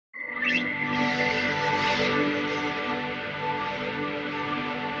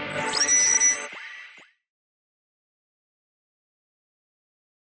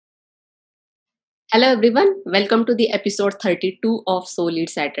Hello everyone, welcome to the episode 32 of Soul Lead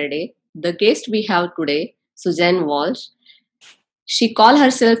Saturday. The guest we have today, Suzanne Walsh. She calls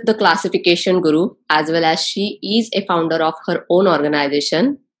herself the classification guru as well as she is a founder of her own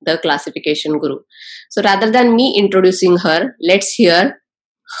organization, the Classification Guru. So rather than me introducing her, let's hear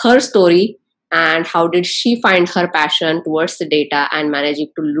her story and how did she find her passion towards the data and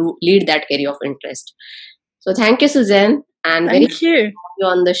managing to lead that area of interest. So thank you, Suzanne, and very Thank you. you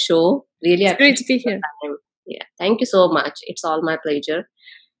on the show. Really It's great to be appreciate here. your time. Yeah, thank you so much. It's all my pleasure.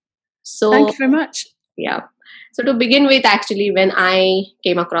 So, Thank you very much. yeah. So to begin with, actually, when I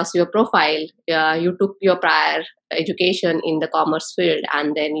came across your profile, you took your prior education in the commerce field,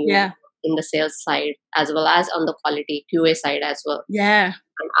 and then you Yeah. in the sales side as well as on the quality QA side as well. Yeah.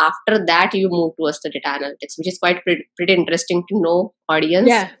 And after that, you moved towards the data analytics, which is quite pretty interesting to know, audience,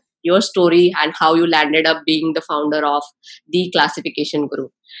 Yeah. your story and how you landed up being the founder of the Classification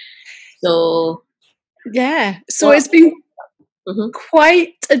Group. So, Yeah. So what? it's been Mhm.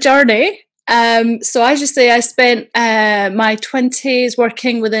 quite a journey. So as you say, I spent my 20s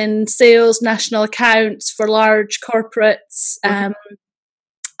working within sales, national accounts for large corporates.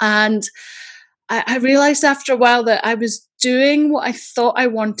 And I realized after a while that I was doing what I thought I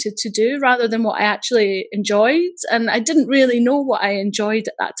wanted to do rather than what I actually enjoyed. And I didn't really know what I enjoyed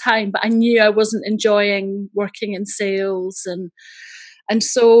at that time, but I knew I wasn't enjoying working in sales. And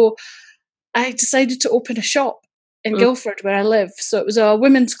so I decided to open a shop in Guildford where I live. So it was a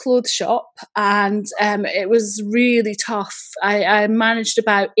women's clothes shop, and it was really tough. I managed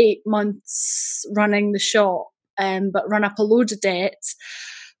about 8 months running the shop, but run up a load of debt.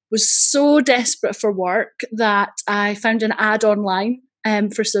 Was so desperate for work that I found an ad online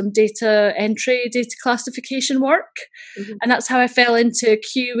for some data entry, data classification work. And that's how I fell into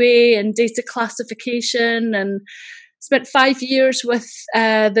QA and data classification, and spent 5 years with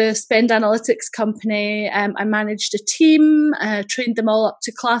the spend analytics company. I managed a team, trained them all up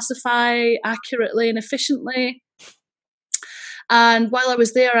to classify accurately and efficiently. And while I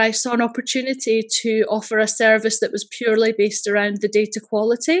was there, I saw an opportunity to offer a service that was purely based around the data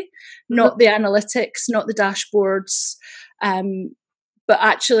quality, not the analytics, not the dashboards. But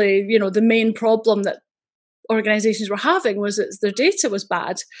actually, the main problem that organizations were having was that their data was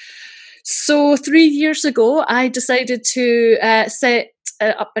bad. So 3 years ago, I decided to set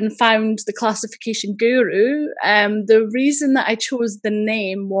up and found the Classification Guru. The reason that I chose the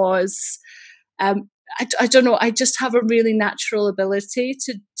name was I don't know, I just have a really natural ability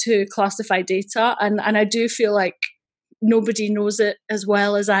to classify data, and I do feel like nobody knows it as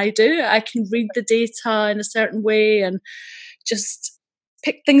well as I do. I can read the data in a certain way and just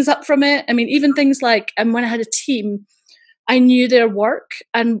pick things up from it. I mean, even things like when I had a team, I knew their work,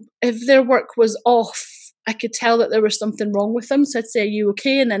 and if their work was off, I could tell that there was something wrong with them. So I'd say, "Are you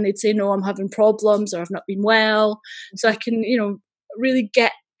okay?" And then they'd say, "No, I'm having problems," or "I've not been well." So I can, really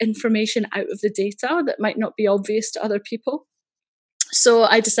get information out of the data that might not be obvious to other people. So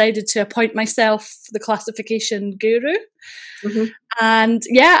I decided to appoint myself the Classification Guru. And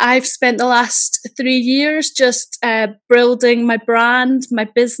yeah, I've spent the last 3 years just building my brand, my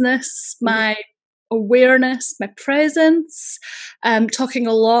business, my awareness, my presence, talking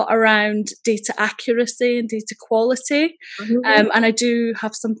a lot around data accuracy and data quality. And I do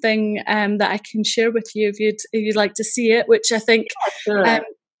have something that I can share with you if you'd like to see it, which I think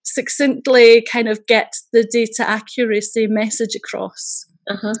succinctly kind of gets the data accuracy message across.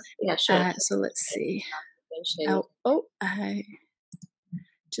 Yeah, sure. So let's see. I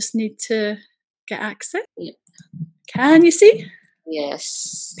just need to get access. Yeah. Can you see?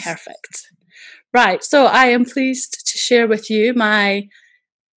 Yes. Perfect. Right, so I am pleased to share with you my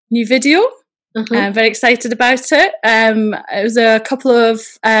new video. I'm very excited about it. It was a couple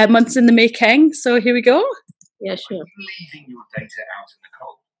of months in the making, so here we go. Yeah, sure. Leaving your data out in the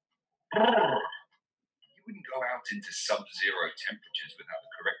cold. You wouldn't go out into sub-zero temperatures without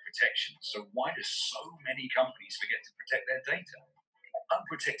the correct protection, so why do so many companies forget to protect their data?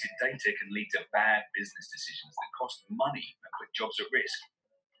 Unprotected data can lead to bad business decisions that cost money and put jobs at risk.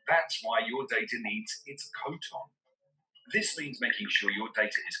 That's why your data needs its coat on. This means making sure your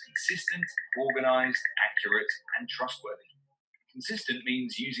data is consistent, organized, accurate, and trustworthy. Consistent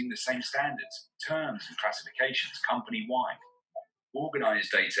means using the same standards, terms, and classifications company-wide.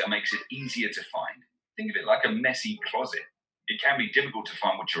 Organized data makes it easier to find. Think of it like a messy closet. It can be difficult to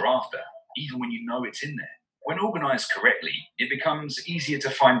find what you're after, even when you know it's in there. When organized correctly, it becomes easier to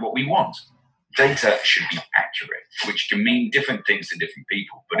find what we want. Data should be accurate, which can mean different things to different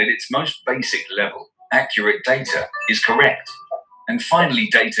people, but at its most basic level, accurate data is correct. And finally,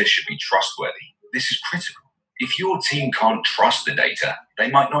 data should be trustworthy. This is critical. If your team can't trust the data,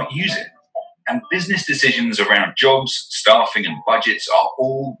 they might not use it. And business decisions around jobs, staffing, and budgets are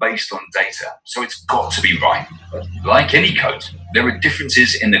all based on data, so it's got to be right. Like any coat, there are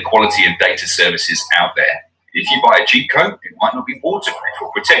differences in the quality of data services out there. If you buy a cheap coat, it might not be waterproof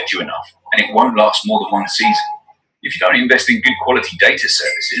or protect you enough, and it won't last more than one season. If you don't invest in good quality data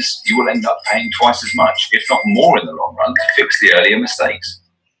services, you will end up paying twice as much, if not more in the long run, to fix the earlier mistakes.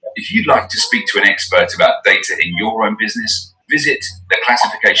 If you'd like to speak to an expert about data in your own business, visit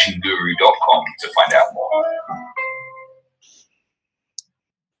theclassificationguru.com to find out more.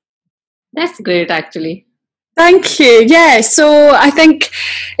 That's great, actually. Thank you. Yeah, so I think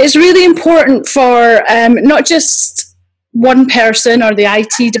it's really important for not just one person or the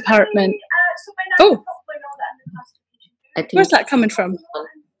IT department. Oh, I think where's that coming from?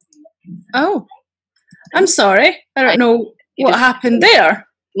 Oh, I'm sorry. I don't know what happened there.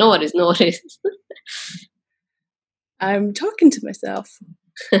 No worries, no worries. I'm talking to myself.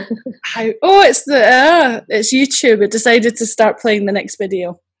 It's YouTube. It decided to start playing the next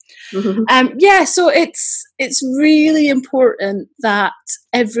video. So it's really important that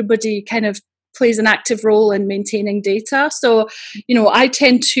everybody kind of plays an active role in maintaining data. So, I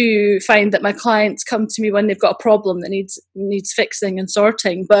tend to find that my clients come to me when they've got a problem that needs fixing and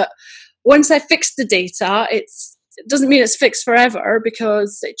sorting. But once I fix the data, it doesn't mean it's fixed forever,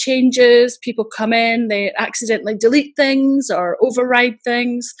 because it changes. People come in, they accidentally delete things or override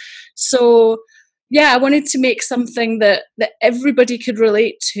things. So, I wanted to make something that everybody could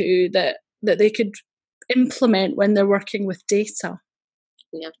relate to, that they could implement when they're working with data.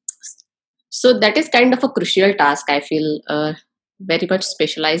 Yeah. So that is kind of a crucial task, I feel, very much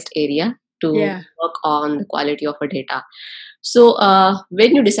specialized area to work on the quality of a data. So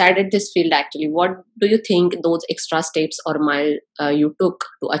when you decided this field, actually, what do you think those extra steps or mile you took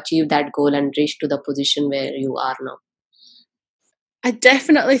to achieve that goal and reach to the position where you are now? I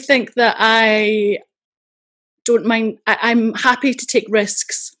definitely think that I don't mind. I'm happy to take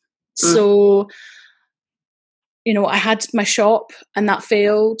risks. So, I had my shop and that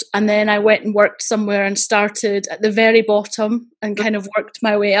failed. And then I went and worked somewhere and started at the very bottom and kind of worked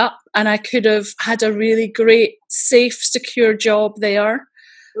my way up. And I could have had a really great, safe, secure job there.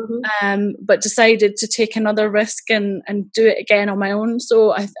 But decided to take another risk and do it again on my own.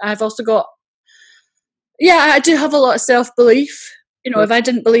 So I've also got, I do have a lot of self-belief. If I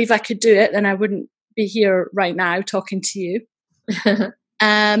didn't believe I could do it, then I wouldn't be here right now talking to you.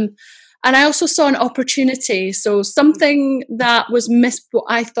 And I also saw an opportunity. So something that was what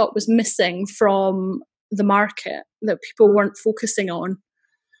I thought was missing from the market that people weren't focusing on.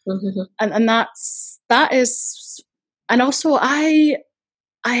 And that is, and also I'm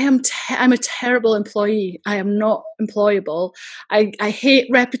a terrible employee. I am not employable. I hate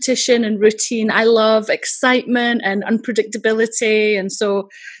repetition and routine. I love excitement and unpredictability. And so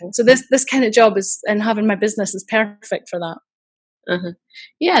this kind of job and having my business is perfect for that.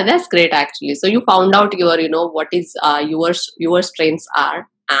 Yeah, that's great, actually. So you found out your, what is your strengths are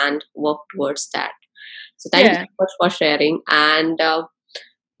and work towards that. So thank you so much for sharing. And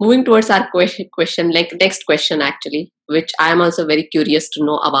moving towards our question, like next question, actually, which I am also very curious to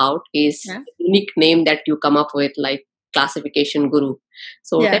know about, is the unique name that you come up with, like Classification Guru.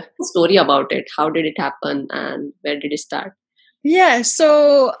 So tell me a story about it. How did it happen and where did it start? Yeah,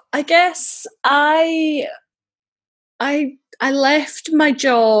 so I guess I left my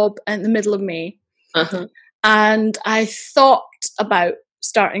job in the middle of May, and I thought about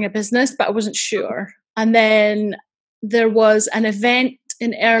starting a business, but I wasn't sure. And then there was an event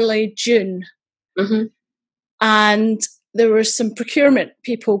in early June, and there were some procurement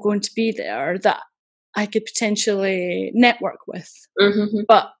people going to be there that I could potentially network with.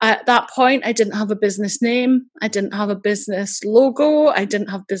 But at that point, I didn't have a business name. I didn't have a business logo. I didn't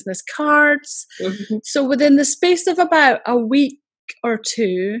have business cards. So within the space of about a week or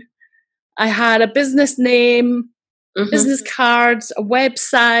two, I had a business name, business cards, a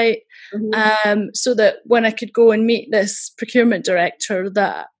website, so that when I could go and meet this procurement director,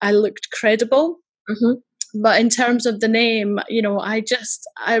 that I looked credible. But in terms of the name,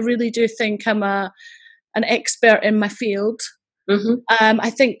 I really do think I'm an expert in my field. I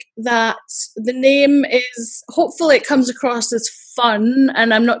think that the name is, hopefully it comes across as fun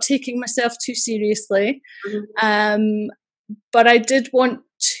and I'm not taking myself too seriously. But I did want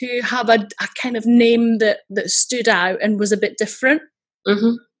to have a kind of name that stood out and was a bit different.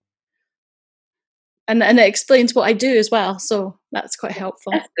 And it explains what I do as well. So that's quite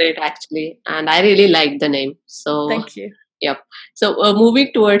helpful. That's great, actually. And I really like the name. So thank you. Yep. So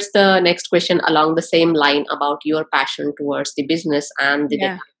nemoving towards the next question along the same line about your passion towards the business and the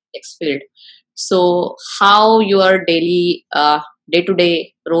data analytics field. So how your daily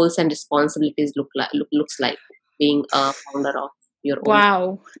day-to-day roles and responsibilities looks like being a founder of your own?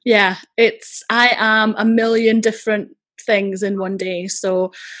 Wow. Yeah. I am a million different things in one day.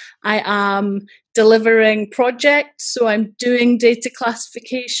 So I am delivering projects. So I'm doing data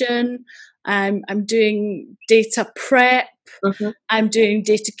classification. I'm doing data prep. Mm-hmm. I'm doing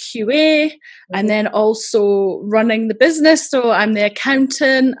data QA, and then also running the business. So I'm the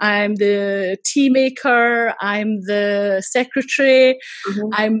accountant, I'm the tea maker, I'm the secretary, Mm-hmm.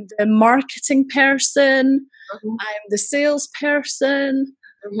 I'm the marketing person, Mm-hmm. I'm the salesperson.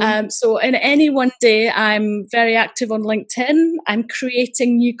 Mm-hmm. So in any one day, I'm very active on LinkedIn. I'm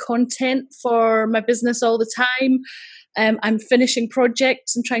creating new content for my business all the time. I'm finishing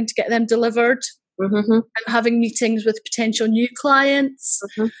projects and trying to get them delivered. Mm-hmm. I'm having meetings with potential new clients,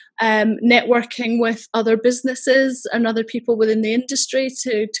 Mm-hmm. networking with other businesses and other people within the industry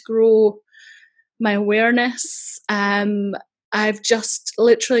to grow my awareness. I've just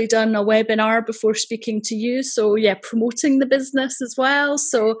literally done a webinar before speaking to you. So yeah, promoting the business as well.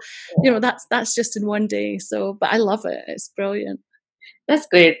 So, that's just in one day. So, but I love it. It's brilliant. That's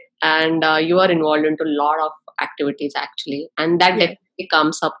great. And you are involved into a lot of activities actually. And that Yeah. definitely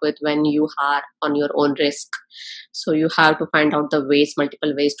comes up with when you are on your own risk. So you have to find out multiple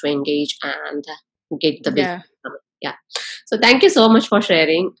ways to engage and get the business. Yeah. So thank you so much for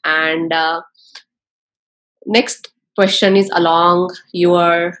sharing. And next question is along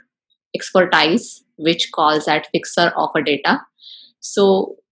your expertise, which calls at fixer of a data.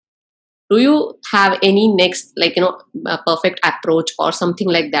 So do you have any next a perfect approach or something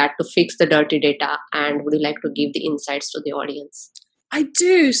like that to fix the dirty data, and would you like to give the insights to the audience? I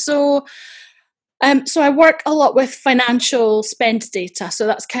do. So I work a lot with financial spend data. So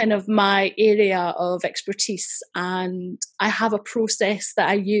that's kind of my area of expertise. And I have a process that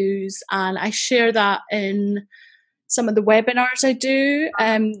I use, and I share that in some of the webinars I do.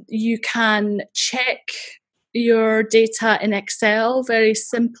 You can check your data in Excel very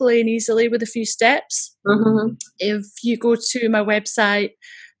simply and easily with a few steps. Mm-hmm. If you go to my website,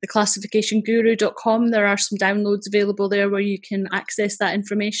 theclassificationguru.com, there are some downloads available there where you can access that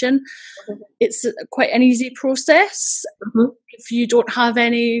information. Mm-hmm. It's quite an easy process. Mm-hmm. If you don't have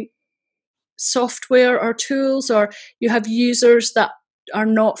any software or tools, or you have users that are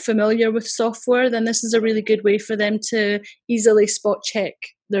not familiar with software, then this is a really good way for them to easily spot check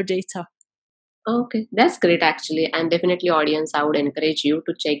their data. Okay, that's great actually. And definitely, audience, I would encourage you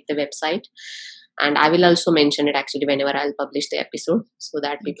to check the website. And I will also mention it actually whenever I'll publish the episode so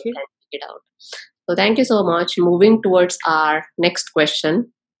that people can check it out. So thank you so much. Moving towards our next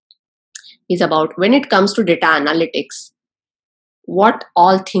question is about when it comes to data analytics, what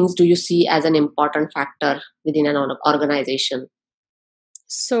all things do you see as an important factor within an organization?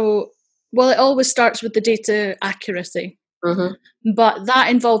 So, well, it always starts with the data accuracy. Mm-hmm. But that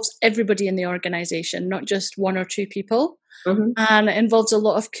involves everybody in the organization, not just one or two people. Mm-hmm. And it involves a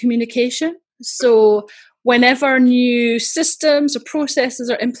lot of communication. So whenever new systems or processes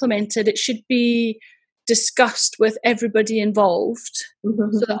are implemented, it should be discussed with everybody involved,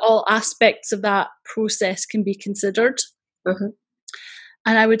 Mm-hmm. so that all aspects of that process can be considered. Mm-hmm.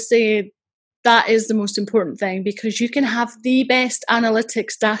 And I would say that is the most important thing, because you can have the best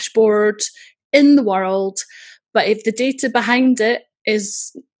analytics dashboard in the world, but if the data behind it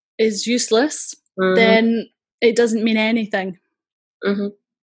is useless, Mm-hmm. then it doesn't mean anything. Mm-hmm.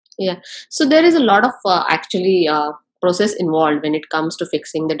 Yeah. So there is a lot of actually process involved when it comes to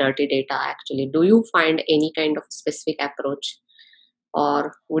fixing the dirty data actually. Do you find any kind of specific approach,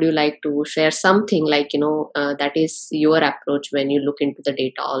 or would you like to share something that is your approach when you look into the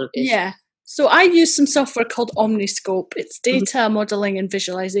data always? Yeah. So I use some software called Omniscope. It's data modeling and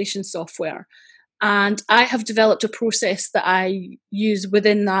visualization software. And I have developed a process that I use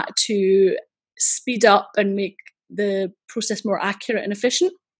within that to speed up and make the process more accurate and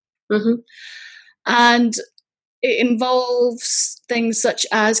efficient. Mm-hmm. And it involves things such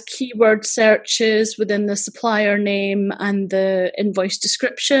as keyword searches within the supplier name and the invoice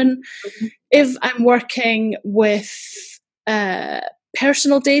description. Mm-hmm. If I'm working with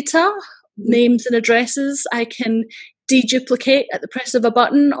personal data, names and addresses, I can deduplicate at the press of a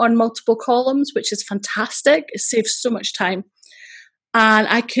button on multiple columns, which is fantastic. It saves so much time. And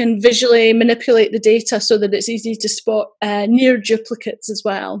I can visually manipulate the data so that it's easy to spot near duplicates as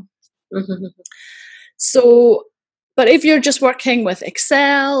well. Mm-hmm. So, but if you're just working with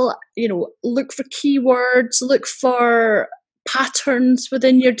Excel, look for keywords, look for patterns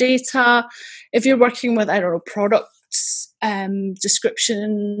within your data. If you're working with, products,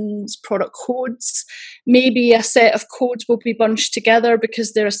 descriptions, product codes. Maybe a set of codes will be bunched together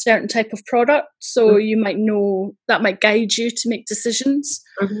because they're a certain type of product. So you might know that might guide you to make decisions.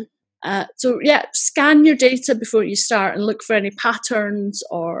 So yeah, scan your data before you start and look for any patterns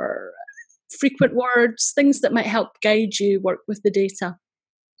or frequent words, things that might help guide you work with the data.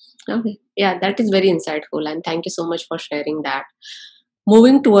 Okay. Yeah, that is very insightful. And thank you so much for sharing that.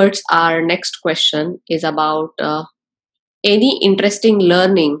 Moving towards our next question is about any interesting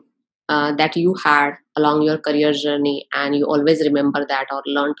learning that you had along your career journey and you always remember that or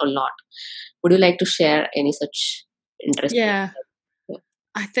learned a lot. Would you like to share any such interesting? Yeah.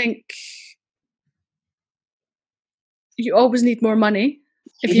 I think you always need more money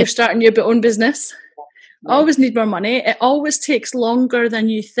if you're starting your own business. Always need more money. It always takes longer than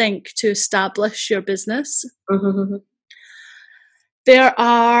you think to establish your business. There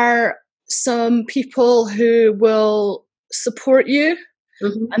are some people who will support you,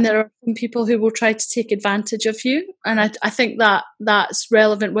 and there are some people who will try to take advantage of you. And I think that that's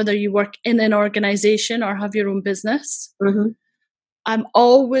relevant whether you work in an organization or have your own business. I'm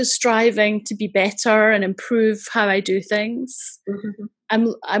always striving to be better and improve how I do things.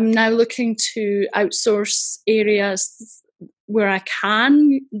 I'm now looking to outsource areas where I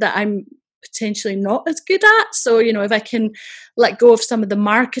can that I'm potentially not as good at. So, if I can let go of some of the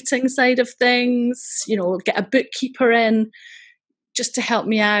marketing side of things, get a bookkeeper in just to help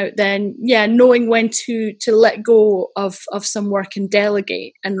me out, then knowing when to let go of some work and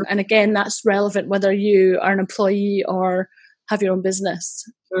delegate. And again, that's relevant whether you are an employee or have your own business.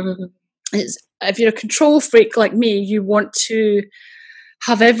 If you're a control freak like me, you want to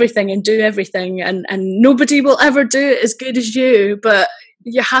have everything and do everything, and nobody will ever do it as good as you, but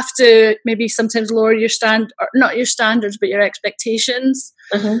you have to maybe sometimes lower your not your standards, but your expectations,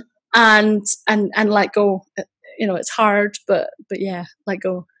 and let go. It's hard, but yeah, let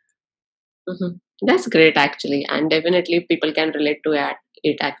go. That's great, actually, and definitely people can relate to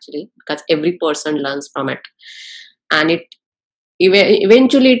it actually, because every person learns from it, and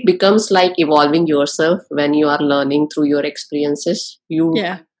eventually it becomes like evolving yourself when you are learning through your experiences. You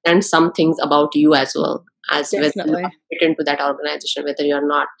learn some things about you as well, as whether you fit into that organization, whether you're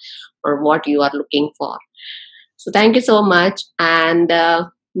not, or what you are looking for. So thank you so much. And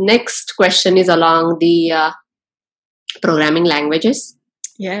next question is along the programming languages.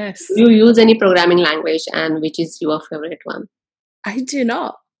 Yes. Do you use any programming language, and which is your favorite one? I do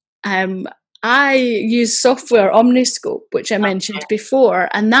not. I use software Omniscope, which I mentioned before,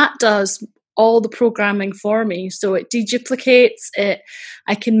 and that does all the programming for me. So it deduplicates it.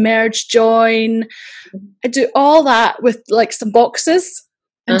 I can merge, join. I do all that with like some boxes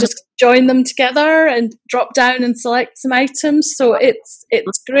and just join them together and drop down and select some items. So it's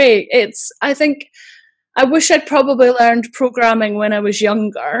great. I think I wish I'd probably learned programming when I was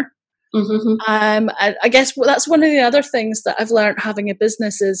younger. I guess that's one of the other things that I've learned having a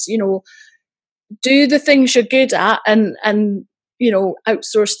business is, do the things you're good at and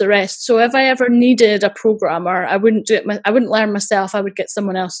outsource the rest. So if I ever needed a programmer, I wouldn't do it. I wouldn't learn myself. I would get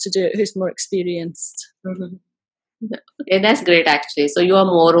someone else to do it who's more experienced. Okay, that's great actually. So you are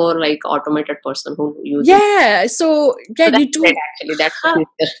more or like automated person who uses. So you don't great, actually. That's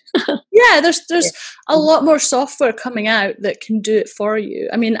there's a lot more software coming out that can do it for you.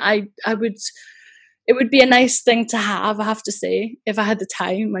 I mean, it would be a nice thing to have, I have to say, if I had the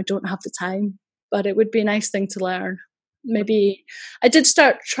time. I don't have the time, but it would be a nice thing to learn. Maybe I did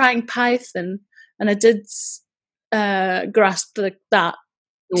start trying Python, and I did grasp that.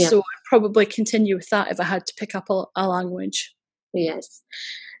 So I'd probably continue with that if I had to pick up a language. Yes.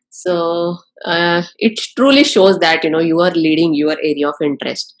 So it truly shows that, you are leading your area of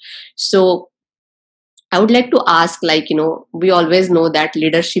interest. So I would like to ask, we always know that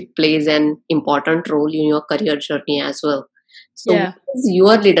leadership plays an important role in your career journey as well. So what is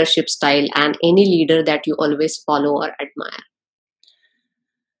your leadership style and any leader that you always follow or admire?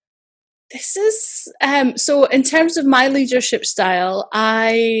 This is, so in terms of my leadership style,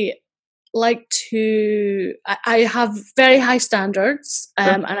 I have very high standards,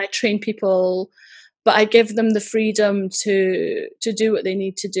 and I train people, but I give them the freedom to do what they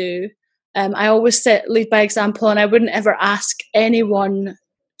need to do. I always lead by example, and I wouldn't ever ask anyone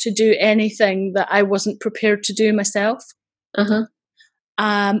to do anything that I wasn't prepared to do myself.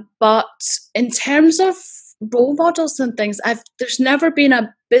 But in terms of role models and things, there's never been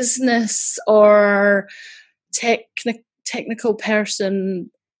a business or technical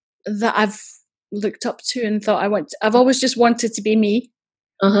person that I've looked up to and thought I've always just wanted to be me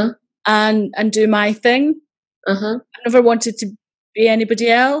and do my thing. I never wanted to be anybody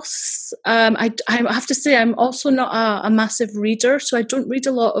else. I have to say I'm also not a massive reader, so I don't read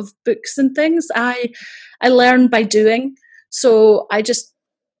a lot of books and things. I learn by doing, so I just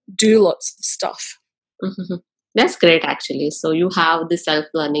do lots of stuff. Mm-hmm. That's great, actually. So you have the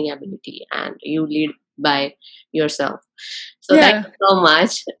self-learning ability and you lead by yourself. So thank you so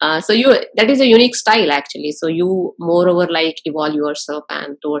much. So that is a unique style, actually. So you moreover like evolve yourself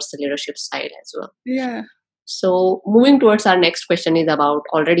and towards the leadership side as well. Yeah. So moving towards our next question is about,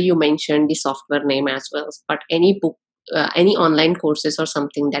 already you mentioned the software name as well, but any book, any online courses or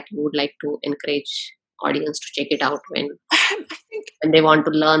something that you would like to encourage audience to check it out when they want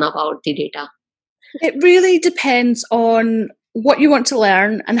to learn about the data? It really depends on what you want to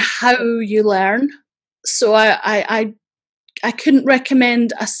learn and how you learn. So I couldn't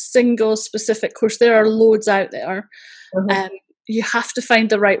recommend a single specific course. There are loads out there. Mm-hmm. You have to find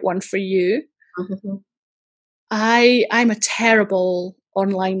the right one for you. Mm-hmm. I'm a terrible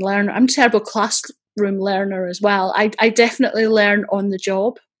online learner. I'm a terrible classroom learner as well. I definitely learn on the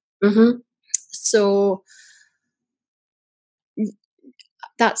job. Mm-hmm. So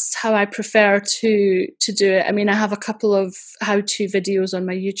that's how I prefer to do it. I mean, I have a couple of how-to videos on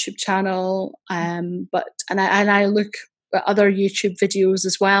my YouTube channel, but I look at other YouTube videos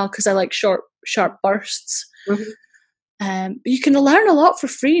as well because I like sharp bursts. Mm-hmm. You can learn a lot for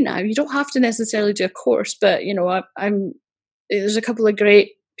free now. You don't have to necessarily do a course, but you know, there's a couple of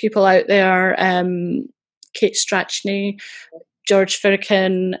great people out there. Kate Strachnyi, George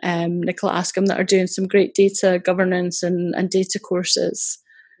Firkin, Nicola Ascom, that are doing some great data governance and data courses.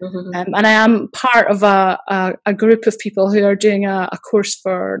 Mm-hmm. And I am part of a group of people who are doing a course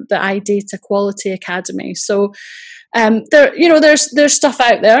for the iData Quality Academy. So there's stuff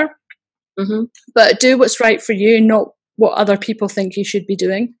out there, mm-hmm. but do what's right for you, not what other people think you should be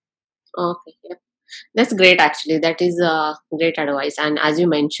doing. Okay, yeah. That's great, actually. That is great advice. And as you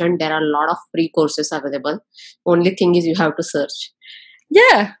mentioned, there are a lot of free courses available. Only thing is you have to search.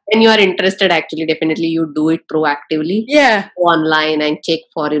 Yeah. When you are interested, actually, definitely you do it proactively. Yeah. Go online and check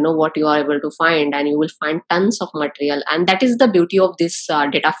for, what you are able to find, and you will find tons of material. And that is the beauty of this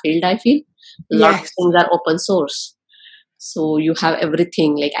data field, I feel. A lot of things are open source. So you have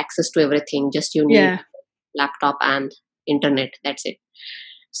everything, like access to everything. Just you need laptop and internet. That's it.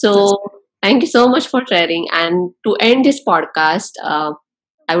 So thank you so much for sharing. And to end this podcast,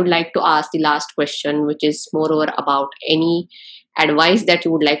 I would like to ask the last question, which is moreover about any advice that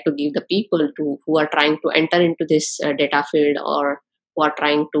you would like to give the people who are trying to enter into this data field or who are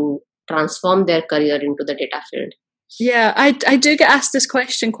trying to transform their career into the data field. Yeah, I do get asked this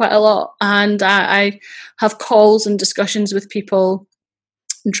question quite a lot, and I have calls and discussions with people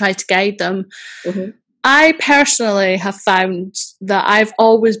and try to guide them. Mm-hmm. I personally have found that I've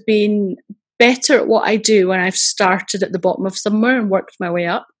always been better at what I do when I've started at the bottom of somewhere and worked my way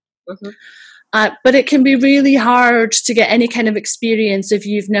up. Mm-hmm. But it can be really hard to get any kind of experience if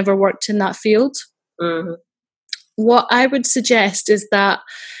you've never worked in that field. Mm-hmm. What I would suggest is that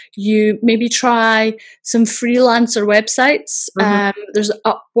you maybe try some freelancer websites. Mm-hmm. There's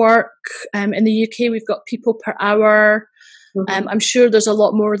Upwork. In the UK, we've got People Per Hour. Mm-hmm. I'm sure there's a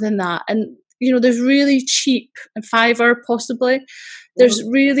lot more than that. And, there's really cheap, Fiverr possibly. There's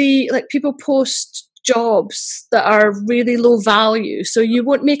really, people post jobs that are really low value. So you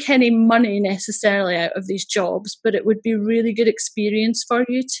won't make any money necessarily out of these jobs, but it would be really good experience for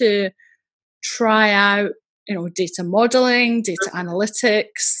you to try out, data modeling, data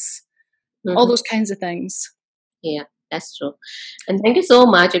analytics, all those kinds of things. Yeah, that's true. And thank you so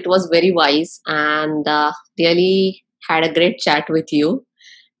much. It was very wise and really had a great chat with you.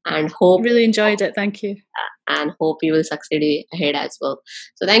 And hope really enjoyed it. Thank you. And hope you will succeed ahead as well.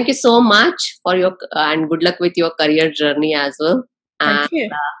 So thank you so much for your and good luck with your career journey as well. Thank you.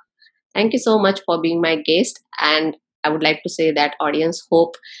 Thank you so much for being my guest. And I would like to say that audience,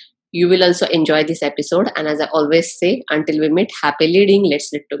 hope you will also enjoy this episode. And as I always say, until we meet, happy leading.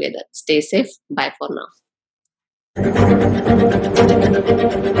 Let's lead together. Stay safe. Bye for now.